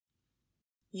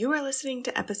You are listening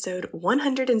to episode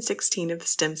 116 of the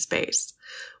STEM Space.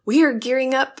 We are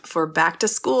gearing up for back to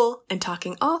school and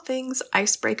talking all things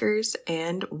icebreakers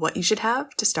and what you should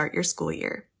have to start your school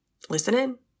year. Listen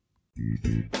in.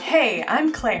 Hey,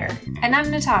 I'm Claire. And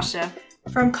I'm Natasha.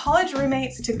 From college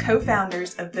roommates to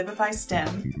co-founders of Vivify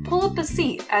STEM, Pull up a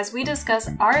seat as we discuss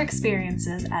our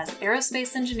experiences as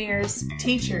aerospace engineers,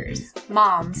 teachers,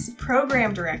 moms,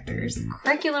 program directors,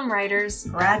 curriculum writers,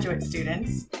 graduate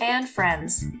students, and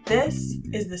friends. This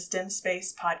is the STEM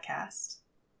Space Podcast.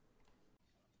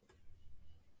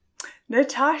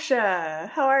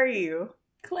 Natasha, how are you?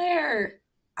 Claire,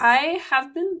 I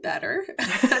have been better.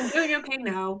 I'm doing okay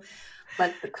now,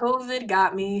 but the COVID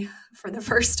got me for the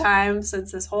first time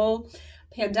since this whole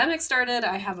pandemic started.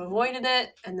 I have avoided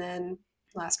it, and then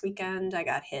last weekend I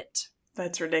got hit.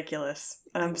 That's ridiculous.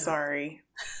 I'm sorry.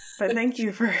 But thank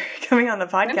you for coming on the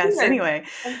podcast anyway.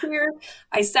 I'm here.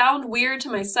 I sound weird to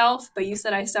myself, but you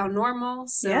said I sound normal,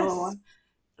 so yes.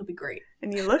 It'll be great.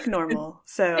 And you look normal,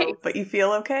 so, but you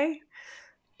feel okay?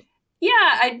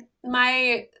 Yeah,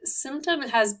 my symptom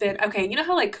has been, okay, you know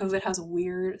how like COVID has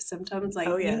weird symptoms? Like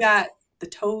you got the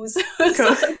toes.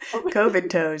 COVID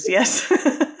toes, yes.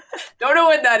 Don't know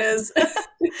what that is.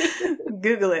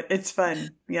 Google it. It's fun.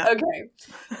 Yeah. Okay.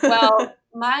 Well,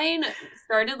 mine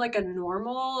started like a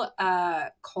normal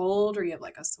cold where you have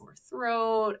like a sore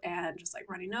throat and just like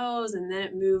runny nose. And then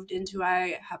it moved into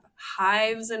I have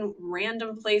hives in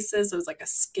random places. So it was like a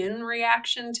skin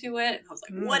reaction to it. And I was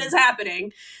like, what is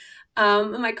happening?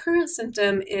 And my current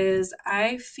symptom is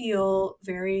I feel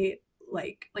very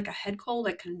like a head cold,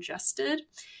 like congested.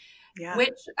 Yeah. Which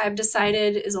I've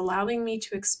decided is allowing me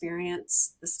to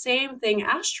experience the same thing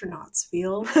astronauts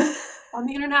feel on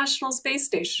the International Space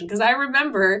Station. Because I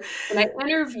remember when I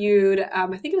interviewed, I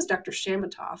think it was Dr.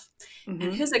 Shamatov,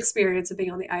 and his experience of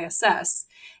being on the ISS.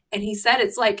 And he said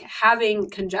it's like having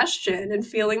congestion and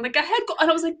feeling like a head cold. And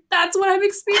I was like, that's what I'm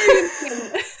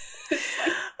experiencing. It's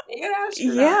like being an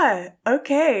astronaut. Yeah.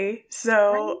 Okay.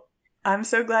 So I'm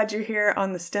so glad you're here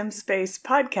on the STEM Space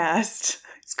Podcast.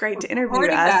 It's great to interview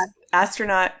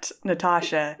astronaut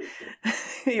Natasha.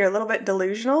 You're a little bit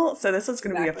delusional, so this is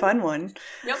going to be a fun one.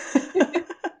 Yep.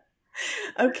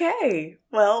 Okay.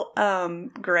 Well,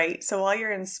 great. So while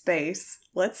you're in space,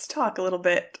 let's talk a little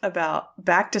bit about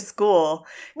back to school,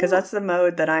 because that's the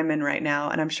mode that I'm in right now.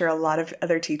 And I'm sure a lot of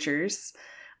other teachers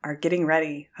are getting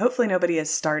ready. Hopefully nobody has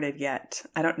started yet.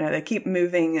 I don't know. They keep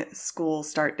moving school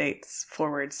start dates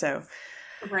forward. So,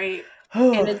 right.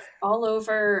 And it's all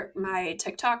over my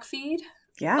TikTok feed.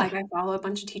 Yeah. Like I follow a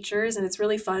bunch of teachers and it's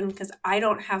really fun because I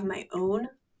don't have my own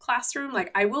classroom. Like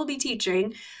I will be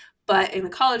teaching, but in the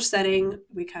college setting,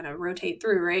 we kind of rotate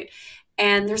through, right?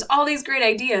 And there's all these great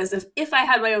ideas of if I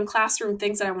had my own classroom,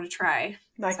 things that I want to try.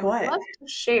 Like so what? I'd love to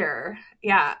share.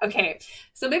 Yeah. Okay.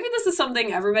 So maybe this is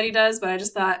something everybody does, but I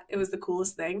just thought it was the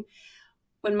coolest thing.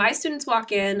 When my students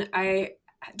walk in, I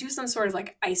do some sort of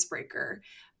like icebreaker.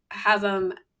 Have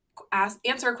them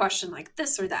answer a question like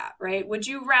this or that, right? Would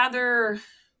you rather,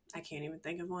 I can't even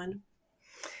think of one.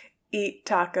 Eat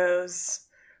tacos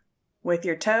with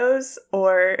your toes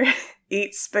or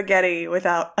eat spaghetti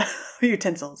without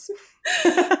utensils?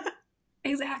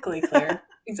 Exactly, Claire.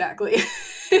 Exactly.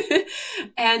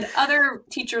 And other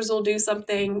teachers will do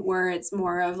something where it's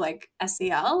more of like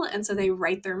SEL. And so they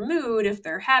write their mood if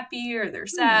they're happy or they're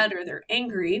sad or they're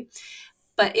angry.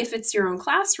 But if it's your own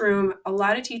classroom, a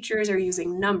lot of teachers are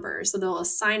using numbers. So they'll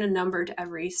assign a number to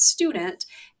every student,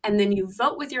 and then you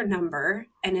vote with your number,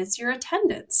 and it's your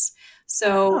attendance.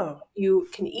 So you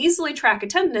can easily track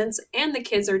attendance, and the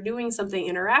kids are doing something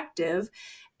interactive.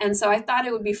 And so I thought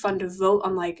it would be fun to vote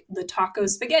on like the taco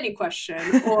spaghetti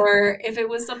question, or if it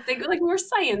was something like more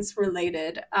science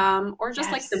related, or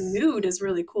just like the mood is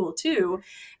really cool too.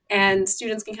 And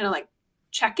students can kind of like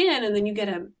check in, and then you get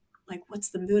a like, what's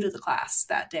the mood of the class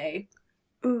that day?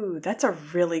 Ooh, that's a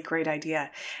really great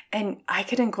idea. And I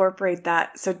could incorporate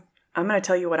that. So I'm going to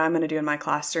tell you what I'm going to do in my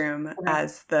classroom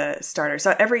as the starter.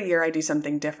 So every year I do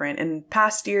something different. In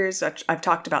past years, I've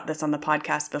talked about this on the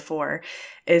podcast before,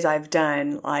 is I've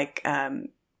done like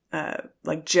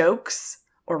jokes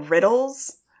or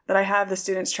riddles that I have the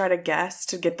students try to guess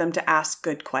to get them to ask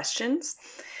good questions.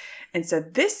 And so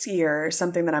this year,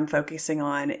 something that I'm focusing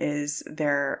on is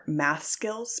their math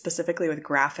skills, specifically with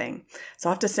graphing. So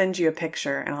I'll have to send you a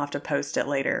picture and I'll have to post it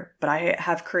later. But I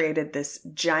have created this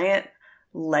giant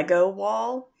Lego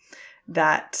wall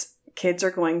that kids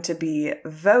are going to be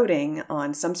voting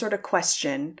on some sort of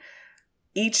question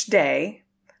each day,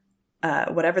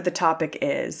 whatever the topic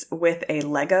is, with a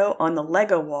Lego on the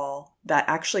Lego wall that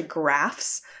actually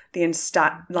graphs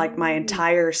like my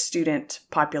entire student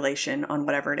population on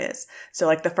whatever it is. So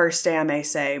like the first day I may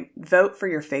say, vote for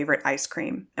your favorite ice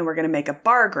cream. And we're going to make a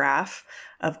bar graph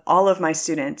of all of my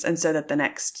students. And so that the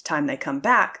next time they come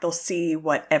back, they'll see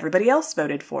what everybody else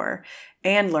voted for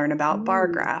and learn about bar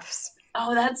graphs.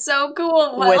 Oh, that's so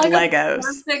cool. With like Legos.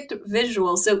 Perfect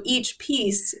visual. So each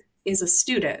piece is a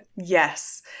student.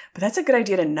 Yes. But that's a good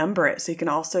idea to number it. So you can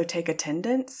also take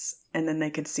attendance and then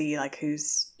they could see like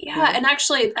who's. Yeah. And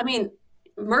actually, I mean,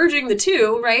 merging the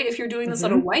two, right? If you're doing this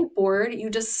on a whiteboard, you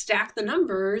just stack the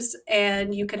numbers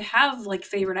and you could have like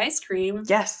favorite ice cream.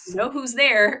 Yes. Know who's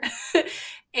there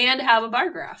and have a bar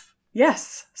graph.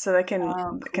 Yes. So they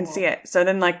can see it. So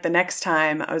then like the next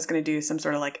time I was going to do some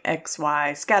sort of like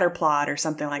XY scatter plot or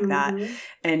something like that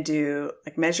and do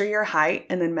like measure your height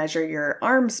and then measure your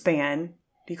arm span.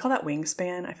 Do you call that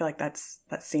wingspan? I feel like that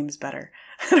seems better.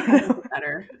 I don't know.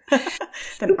 Better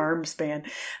than arm span.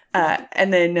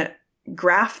 And then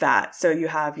graph that. So you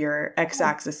have your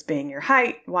x-axis being your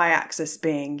height, y-axis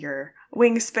being your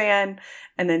wingspan,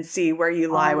 and then see where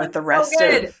you lie with the rest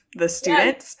of the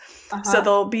students. Yes. So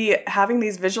they'll be having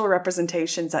these visual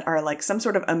representations that are like some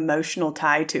sort of emotional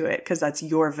tie to it because that's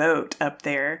your vote up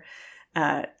there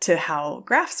to how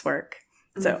graphs work.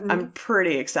 So I'm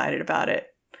pretty excited about it.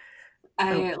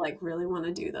 I like really want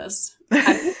to do this.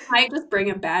 I might just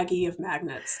bring a baggie of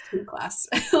magnets to class.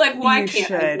 Like, why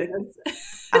can't I do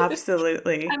this?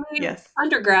 Absolutely. I mean, yes.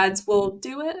 Undergrads will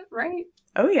do it, right?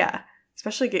 Oh, yeah.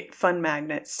 Especially get fun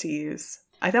magnets to use.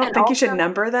 I don't think you should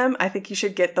number them. I think you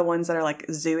should get the ones that are like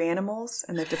zoo animals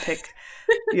and they have to pick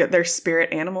their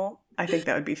spirit animal. I think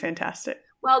that would be fantastic.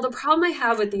 Well, the problem I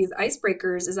have with these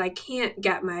icebreakers is I can't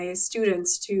get my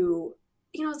students to,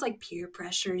 it's like peer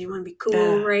pressure. You want to be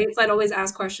cool, right? So I'd always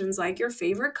ask questions like your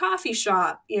favorite coffee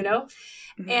shop,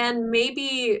 and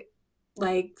maybe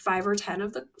like 5 or 10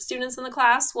 of the students in the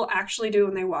class will actually do it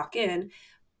when they walk in.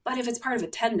 But if it's part of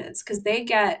attendance, because they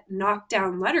get knocked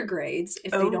down letter grades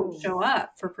if they don't show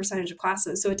up for percentage of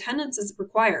classes. So attendance is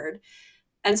required.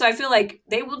 And so I feel like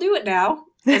they will do it now.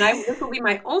 And this will be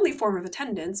my only form of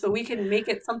attendance. But we can make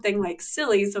it something like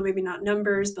silly. So maybe not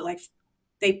numbers, but like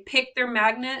they pick their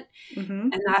magnet.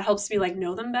 And that helps me like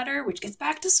know them better, which gets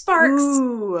back to sparks.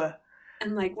 Ooh.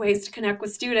 And like ways to connect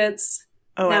with students.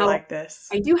 Oh, now, I like this.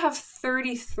 I do have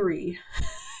 33.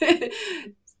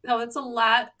 So it's a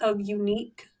lot of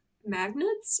unique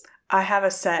magnets. I have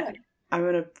a set. I'm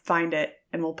going to find it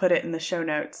and we'll put it in the show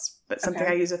notes. But something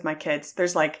I use with my kids.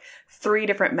 There's like 3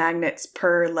 different magnets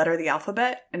per letter of the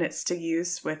alphabet. And it's to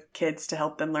use with kids to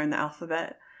help them learn the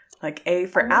alphabet. Like A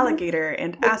for alligator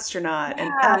and astronaut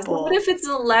and apple. So what if it's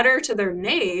a letter to their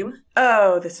name?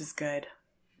 Oh, this is good.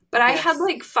 But I had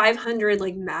like 500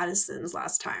 like Madisons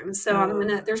last time. So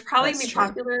there's probably going to be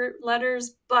popular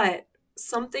letters, but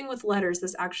something with letters,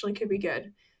 this actually could be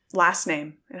good. Last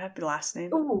name. It'd have to be last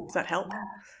name. Ooh, does that help? Yeah.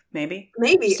 Maybe.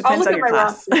 I'll look at my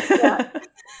class.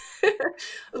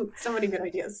 Ooh, so many good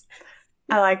ideas.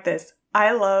 I like this.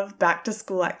 I love back to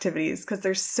school activities because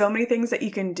there's so many things that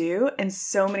you can do and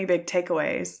so many big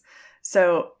takeaways.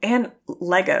 So, and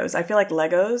Legos. I feel like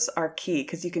Legos are key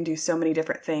because you can do so many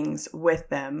different things with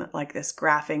them, like this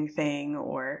graphing thing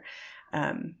or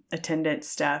attendance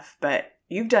stuff. But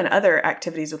you've done other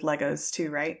activities with Legos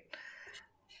too, right?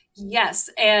 Yes.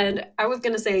 And I was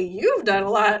going to say you've done a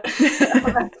lot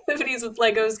of activities with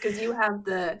Legos because you have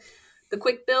the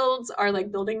quick builds are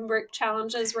like building brick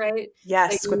challenges, right?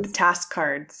 Yes, with the task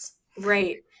cards.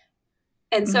 Right.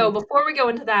 And so before we go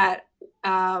into that,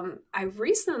 I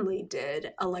recently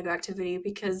did a Lego activity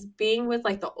because being with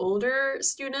like the older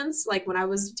students, like when I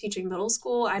was teaching middle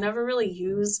school, I never really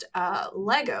used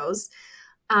Legos.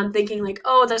 Thinking like,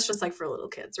 oh, that's just like for little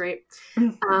kids, right?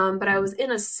 But I was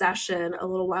in a session a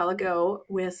little while ago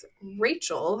with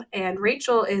Rachel, and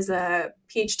Rachel is a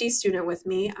PhD student with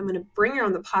me. I'm going to bring her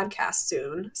on the podcast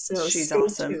soon. So she's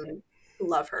awesome. Tuned.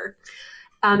 Love her.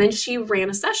 And she ran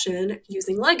a session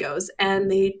using Legos, and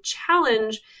the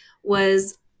challenge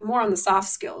was more on the soft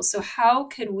skills. So how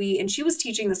could we, and she was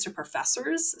teaching this to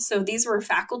professors. So these were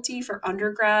faculty for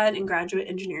undergrad and graduate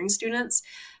engineering students.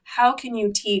 How can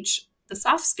you teach the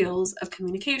soft skills of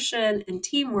communication and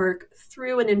teamwork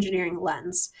through an engineering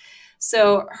lens?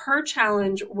 So her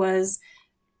challenge was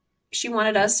she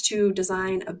wanted us to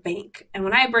design a bank. And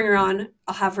when I bring her on,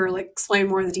 I'll have her like explain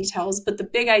more of the details. But the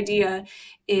big idea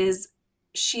is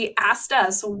she asked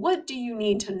us, what do you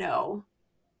need to know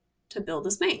to build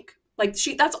this bank? Like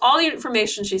that's all the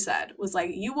information she said was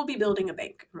like, you will be building a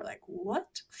bank. And we're like,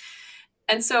 what?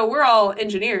 And so we're all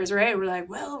engineers, right? We're like,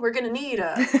 well, we're going to need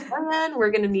a plan.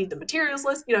 We're going to need the materials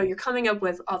list. You're coming up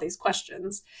with all these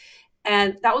questions.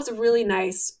 And that was a really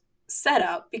nice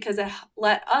setup because it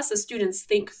let us as students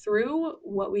think through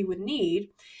what we would need.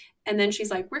 And then she's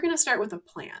like, we're going to start with a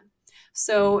plan.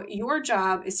 So your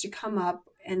job is to come up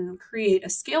and create a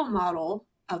scale model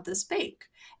of this bake.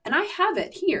 And I have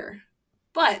it here,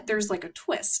 but there's like a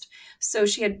twist. So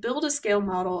she had built a scale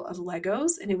model of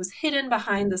Legos and it was hidden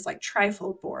behind this like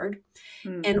trifold board.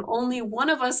 And only one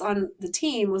of us on the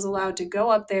team was allowed to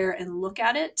go up there and look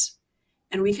at it.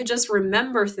 And we could just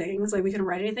remember things, like we couldn't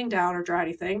write anything down or draw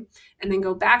anything, and then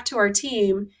go back to our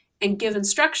team and give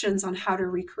instructions on how to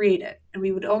recreate it. And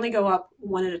we would only go up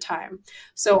one at a time.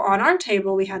 So on our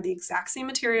table, we had the exact same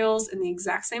materials and the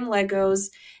exact same Legos,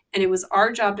 and it was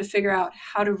our job to figure out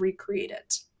how to recreate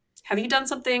it. Have you done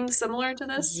something similar to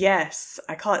this? Yes.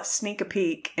 I call it sneak a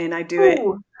peek, and I do it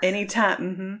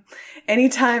anytime.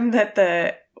 Anytime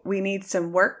that we need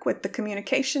some work with the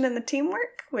communication and the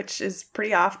teamwork, which is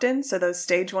pretty often. So those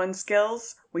stage 1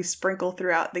 skills we sprinkle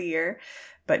throughout the year,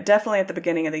 but definitely at the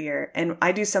beginning of the year. And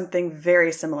I do something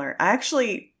very similar. I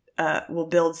actually will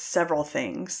build several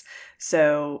things.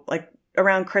 So like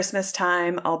around Christmas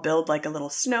time, I'll build like a little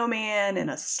snowman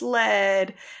and a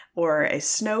sled or a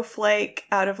snowflake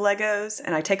out of Legos.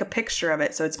 And I take a picture of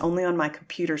it so it's only on my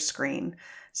computer screen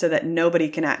so that nobody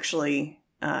can actually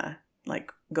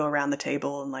like go around the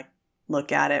table and like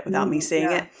look at it without me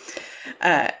seeing it.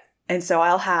 And so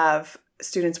I'll have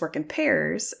students work in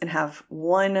pairs and have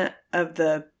one of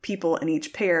the people in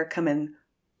each pair come and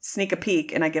sneak a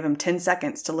peek, and I give them 10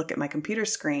 seconds to look at my computer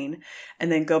screen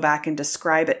and then go back and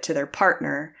describe it to their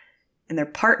partner. And their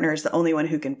partner is the only one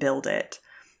who can build it.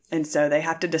 And so they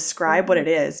have to describe what it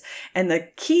is. And the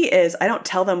key is I don't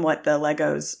tell them what the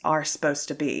Legos are supposed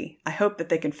to be. I hope that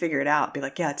they can figure it out, be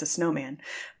like, yeah, it's a snowman.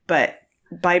 But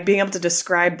by being able to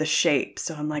describe the shape.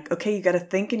 So I'm like, okay, you got to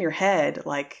think in your head,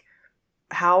 like,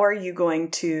 how are you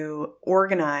going to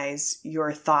organize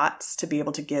your thoughts to be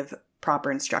able to give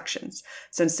proper instructions?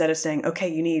 So instead of saying, okay,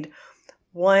 you need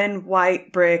one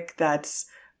white brick that's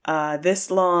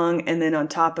this long and then on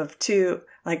top of 2,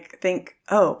 like think,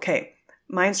 oh, okay,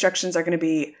 my instructions are going to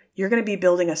be, you're going to be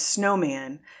building a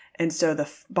snowman. And so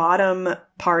the bottom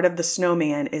part of the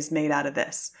snowman is made out of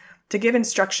this, to give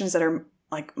instructions that are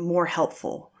like more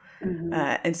helpful.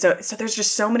 And so there's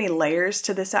just so many layers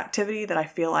to this activity that I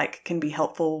feel like can be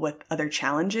helpful with other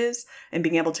challenges and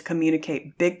being able to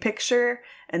communicate big picture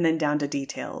and then down to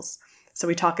details. So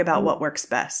we talk about what works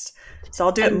best. So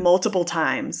I'll do it multiple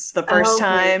times. The first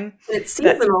time it's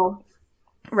seasonal.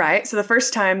 Right. So the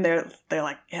first time they're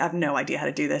like, I have no idea how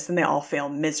to do this. And they all fail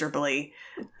miserably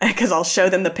because I'll show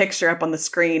them the picture up on the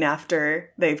screen after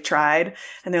they've tried.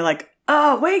 And they're like,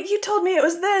 oh, wait, you told me it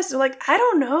was this. They're like, I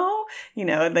don't know. You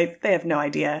know, they have no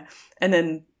idea. And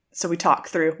then, so we talk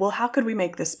through, well, how could we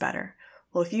make this better?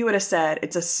 Well, if you would have said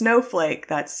it's a snowflake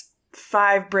that's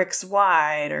 5 bricks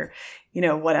wide or, you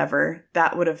know, whatever,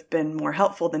 that would have been more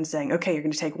helpful than saying, okay, you're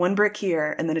going to take 1 brick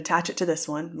here and then attach it to this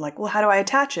one. I'm like, well, how do I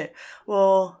attach it?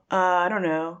 Well, I don't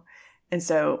know. And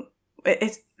so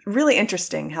it's really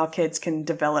interesting how kids can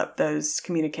develop those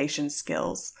communication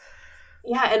skills.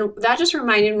 Yeah, and that just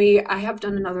reminded me, I have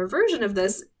done another version of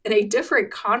this in a different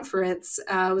conference.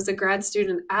 It was a grad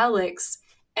student, Alex,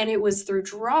 and it was through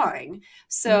drawing.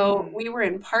 So we were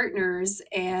in partners,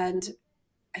 and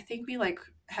I think we like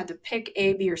had to pick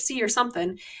A, B, or C or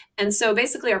something. And so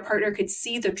basically our partner could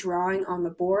see the drawing on the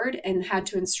board and had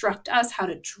to instruct us how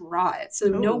to draw it. So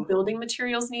no building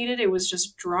materials needed. It was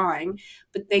just drawing,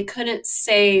 but they couldn't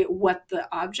say what the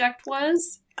object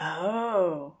was.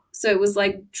 Oh. So it was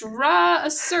like, draw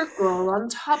a circle on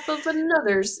top of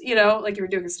another, you know, like you were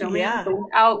doing a snowman, but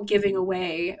without giving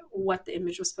away what the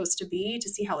image was supposed to be to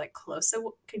see how like close it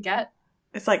could get.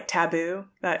 It's like Taboo,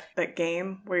 that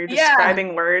game where you're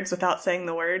describing words without saying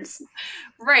the words.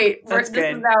 Right. That's this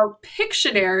good. is now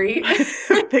Pictionary.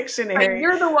 Pictionary.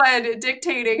 You're the one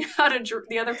dictating how to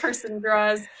the other person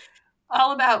draws.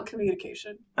 All about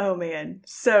communication. Oh, man.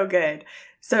 So good.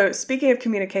 So speaking of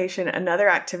communication, another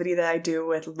activity that I do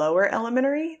with lower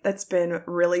elementary that's been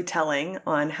really telling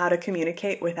on how to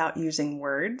communicate without using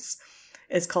words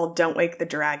is called Don't Wake the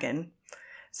Dragon.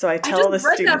 So I tell the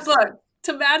students. I just read that book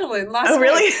to Madeline last week. Oh,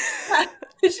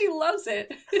 really? She loves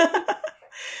it.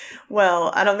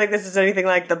 Well, I don't think this is anything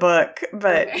like the book,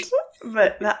 but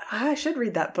I should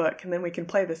read that book and then we can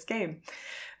play this game.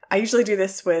 I usually do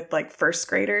this with like first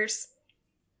graders.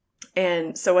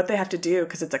 And so what they have to do,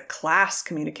 because it's a class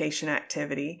communication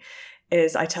activity,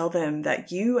 is I tell them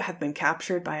that you have been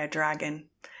captured by a dragon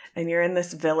and you're in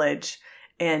this village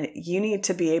and you need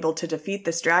to be able to defeat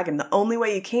this dragon. The only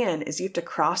way you can is you have to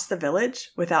cross the village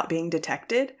without being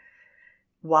detected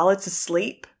while it's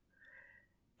asleep.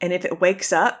 And if it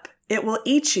wakes up, it will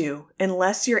eat you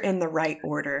unless you're in the right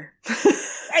order.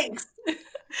 Thanks.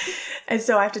 And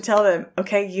so I have to tell them,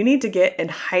 okay, you need to get in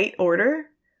height order,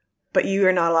 but you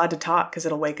are not allowed to talk because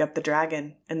it'll wake up the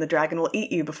dragon, and the dragon will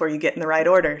eat you before you get in the right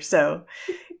order. So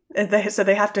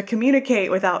they have to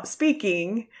communicate without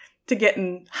speaking to get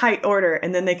in height order,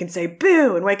 and then they can say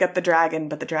boo and wake up the dragon,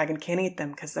 but the dragon can't eat them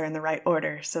because they're in the right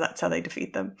order. So that's how they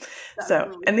defeat them.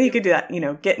 So, and then you could do that,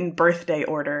 get in birthday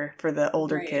order for the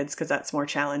older kids because that's more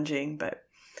challenging. But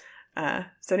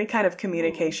so any kind of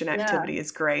communication activity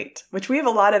is great, which we have a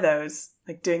lot of those,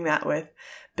 like doing that with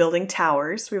building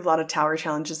towers. We have a lot of tower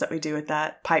challenges that we do with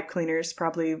that. Pipe cleaners,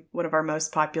 probably one of our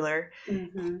most popular.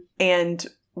 Mm-hmm. And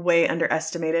way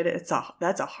underestimated.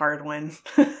 That's a hard one.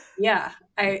 Yeah,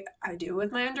 I do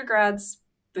with my undergrads.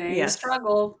 They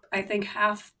struggle. I think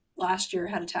half last year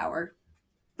had a tower.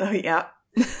 Oh yeah.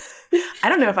 I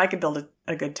don't know if I could build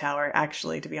a good tower,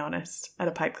 actually, to be honest, out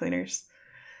of pipe cleaners.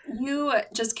 You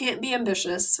just can't be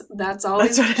ambitious. That's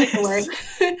always the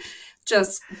takeaway.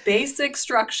 Just basic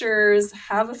structures,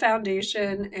 have a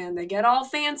foundation, and they get all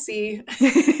fancy.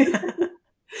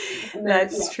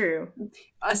 That's true.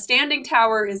 A standing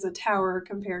tower is a tower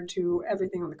compared to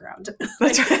everything on the ground.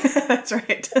 That's right. That's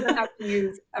right. Doesn't have to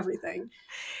use everything.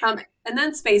 And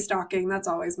then space docking. That's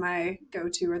always my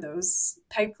go-to, are those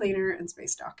pipe cleaner and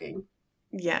space docking.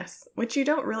 Yes, which you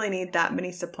don't really need that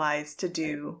many supplies to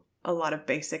do a lot of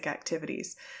basic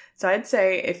activities. So I'd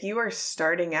say if you are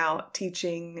starting out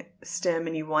teaching STEM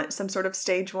and you want some sort of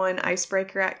stage 1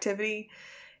 icebreaker activity,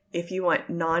 if you want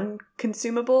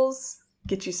non-consumables,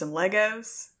 get you some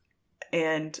Legos.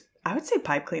 And I would say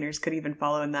pipe cleaners could even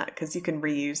follow in that because you can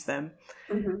reuse them.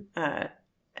 Mm-hmm.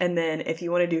 And then if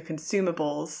you want to do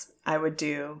consumables, I would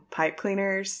do pipe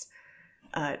cleaners,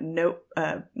 note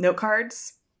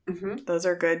cards. Mm-hmm. Those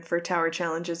are good for tower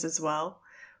challenges as well.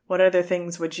 What other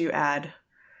things would you add?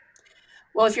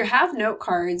 Well, if you have note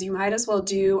cards, you might as well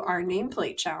do our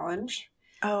nameplate challenge.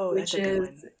 Oh, that's a good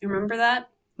one. You remember that?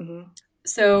 Mm-hmm.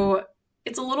 So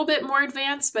it's a little bit more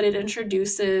advanced, but it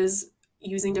introduces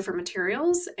using different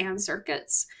materials and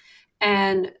circuits.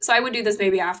 And so I would do this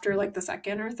maybe after like the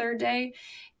second or third day.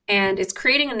 And it's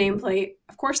creating a nameplate,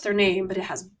 of course their name, but it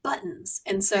has buttons.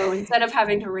 And so instead of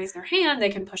having to raise their hand, they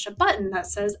can push a button that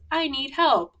says, I need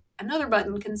help. Another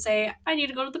button can say, I need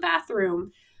to go to the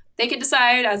bathroom. They can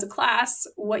decide as a class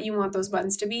what you want those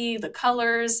buttons to be, the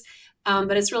colors.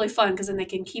 But it's really fun because then they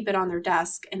can keep it on their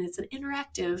desk and it's an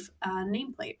interactive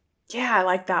nameplate. Yeah, I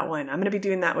like that one. I'm going to be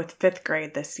doing that with 5th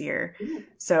grade this year. Ooh.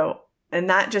 So, and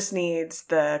that just needs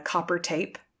the copper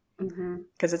tape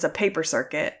because it's a paper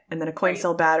circuit, and then a coin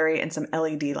cell battery and some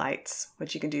LED lights,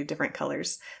 which you can do different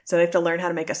colors. So they have to learn how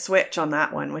to make a switch on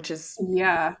that one, which is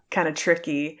kind of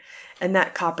tricky. And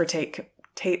that copper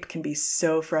tape can be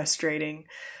so frustrating,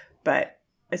 but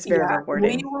it's very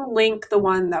rewarding. We will link the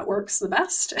one that works the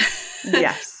best.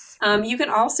 Yes. You can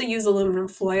also use aluminum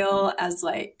foil as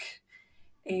like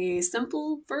a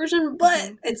simple version,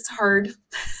 but it's hard.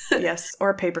 Yes, or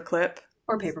a paper clip.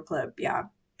 Yeah.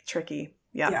 Tricky.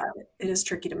 Yeah, it is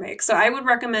tricky to make. So I would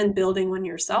recommend building one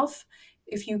yourself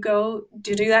if you go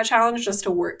to do that challenge, just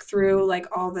to work through like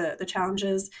all the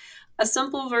challenges. A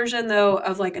simple version, though,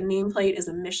 of like a nameplate is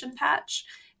a mission patch.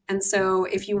 And so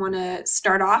if you want to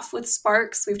start off with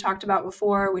sparks, we've talked about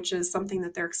before, which is something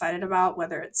that they're excited about,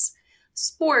 whether it's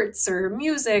sports or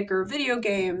music or video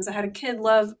games. I had a kid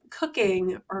love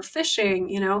cooking or fishing,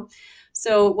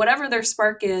 So whatever their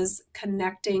spark is,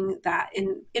 connecting that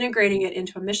and integrating it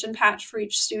into a mission patch for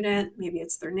each student. Maybe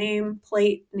it's their name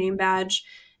plate, name badge.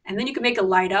 And then you can make a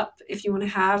light up if you want to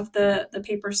have the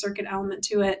paper circuit element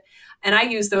to it. And I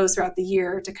use those throughout the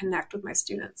year to connect with my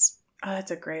students. Oh,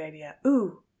 that's a great idea.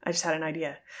 Ooh, I just had an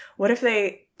idea. What if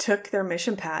they took their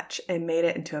mission patch and made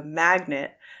it into a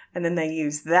magnet, and then they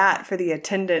used that for the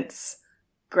attendance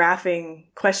graphing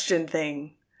question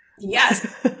thing? Yes.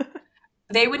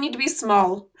 They would need to be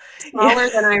smaller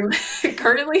than I'm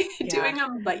currently doing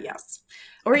them, but yes.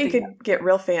 Or you could get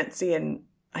real fancy, and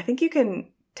I think you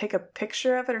can take a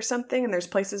picture of it or something, and there's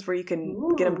places where you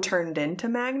can get them turned into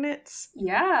magnets.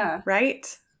 Yeah.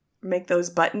 Right? Make those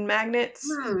button magnets.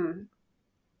 And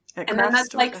then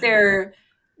that's like the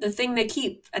thing they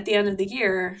keep at the end of the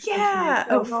year. Yeah.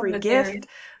 Oh, free gift.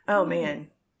 Oh, man.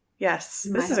 Yes.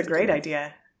 This is a great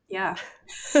idea. Yeah.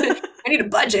 I need a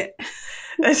budget.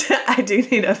 I do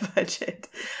need a budget.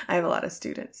 I have a lot of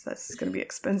students. That's going to be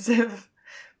expensive.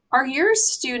 Are your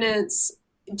students,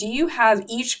 do you have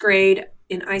each grade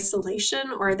in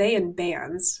isolation, or are they in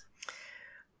bands?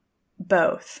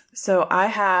 Both. So I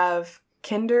have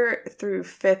kinder through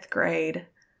 5th grade.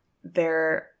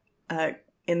 They're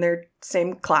in their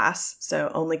same class.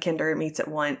 So only kinder meets at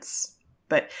once.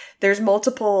 But there's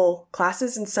multiple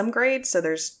classes in some grades. So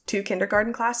there's 2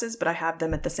 kindergarten classes, but I have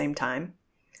them at the same time.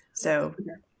 So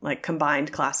like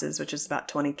combined classes, which is about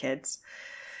 20 kids.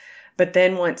 But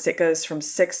then once it goes from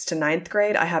 6th to 9th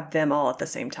grade, I have them all at the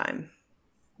same time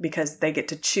because they get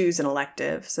to choose an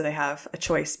elective. So they have a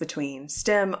choice between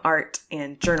STEM, art,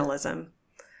 and journalism.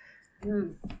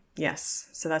 Mm. Yes.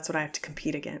 So that's what I have to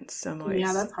compete against. So I'm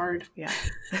Yeah, that's hard. Yeah.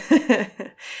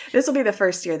 This will be the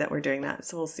first year that we're doing that.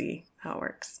 So we'll see how it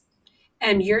works.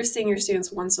 And you're seeing your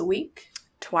students once a week?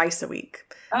 Twice a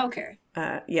week. Okay.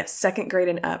 Yes. 2nd grade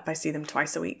and up, I see them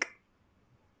twice a week.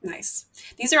 Nice.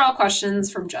 These are all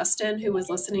questions from Justin, who was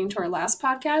listening to our last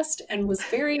podcast and was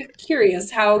very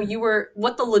curious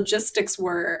what the logistics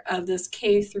were of this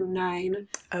K through 9.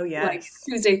 Oh, yes. Like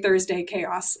Tuesday, Thursday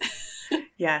chaos.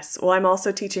 Yes. Well, I'm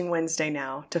also teaching Wednesday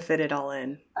now to fit it all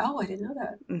in. Oh, I didn't know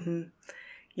that. Mm-hmm.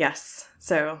 Yes.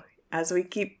 So as we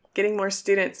keep getting more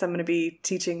students, I'm going to be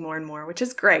teaching more and more, which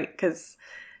is great because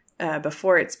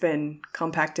before it's been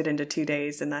compacted into 2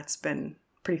 days and that's been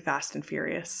pretty fast and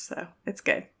furious. So it's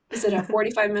good. Is it a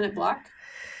 45-minute block?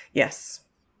 Yes.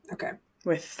 Okay.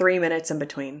 With 3 minutes in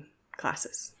between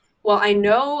classes. Well, I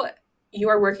know you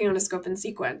are working on a scope and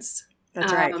sequence.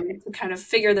 That's right. To kind of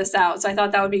figure this out. So I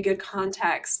thought that would be good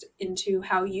context into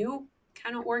how you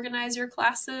kind of organize your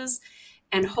classes.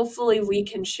 And hopefully we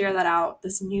can share that out,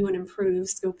 this new and improved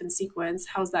scope and sequence.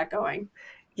 How's that going?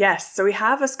 Yes. So we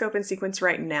have a scope and sequence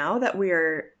right now that we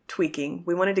are tweaking.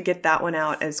 We wanted to get that one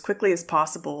out as quickly as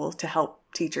possible to help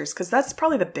teachers, because that's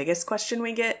probably the biggest question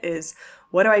we get is,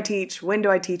 what do I teach? When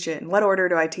do I teach it? In what order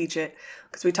do I teach it?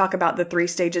 Because we talk about the 3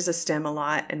 stages of STEM a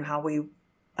lot and how we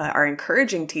are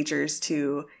encouraging teachers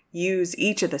to use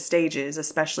each of the stages,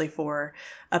 especially for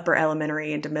upper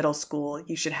elementary into middle school.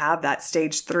 You should have that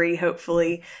stage 3,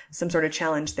 hopefully some sort of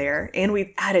challenge there. And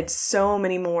we've added so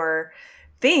many more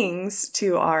things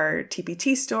to our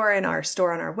TPT store and our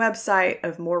store on our website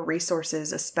of more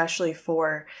resources, especially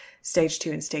for stage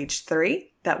 2 and stage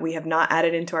 3 that we have not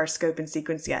added into our scope and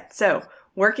sequence yet. So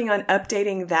working on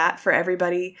updating that for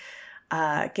everybody,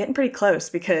 getting pretty close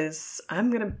because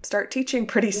I'm going to start teaching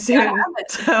pretty soon.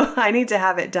 So I need to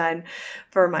have it done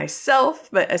for myself,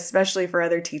 but especially for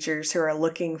other teachers who are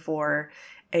looking for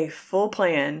a full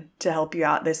plan to help you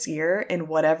out this year in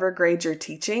whatever grade you're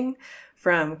teaching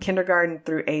from kindergarten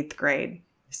through 8th grade.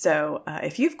 So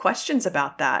if you have questions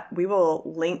about that, we will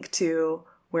link to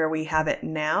where we have it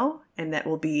now, and that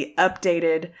will be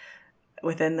updated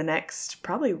within the next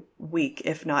probably week,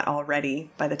 if not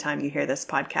already by the time you hear this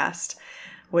podcast,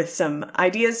 with some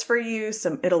ideas for you.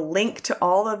 It'll link to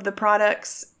all of the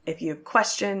products. If you have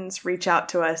questions, reach out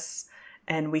to us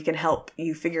and we can help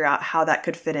you figure out how that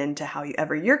could fit into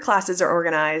however your classes are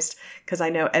organized, because I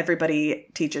know everybody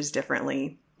teaches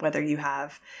differently, whether you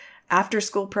have after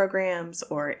school programs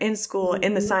or in school,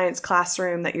 in the science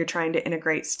classroom that you're trying to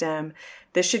integrate STEM.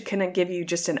 This should kind of give you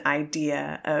just an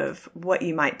idea of what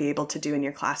you might be able to do in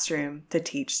your classroom to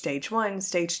teach stage 1,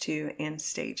 stage 2, and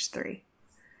stage 3.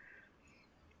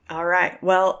 All right.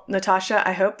 Well, Natasha,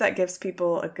 I hope that gives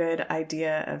people a good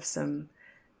idea of some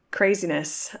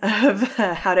craziness of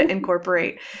how to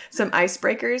incorporate some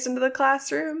icebreakers into the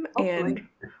classroom. Hopefully. And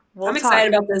I'm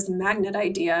excited about this magnet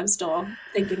idea. I'm still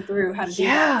thinking through how to do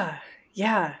that.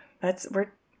 Yeah.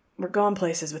 We're going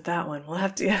places with that one. We'll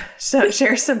have to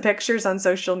share some pictures on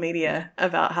social media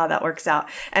about how that works out.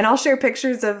 And I'll share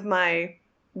pictures of my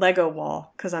Lego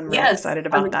wall because I'm really excited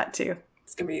about that too.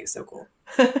 It's going to be so cool.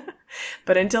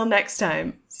 But until next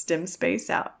time, STEM Space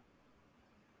out.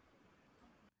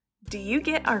 Do you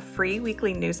get our free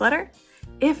weekly newsletter?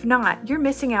 If not, you're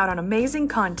missing out on amazing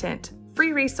content,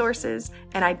 free resources,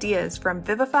 and ideas from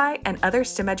Vivify and other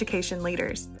STEM education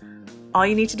leaders. All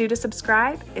you need to do to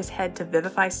subscribe is head to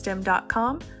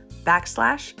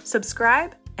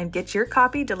vivifystem.com/subscribe and get your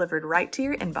copy delivered right to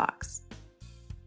your inbox.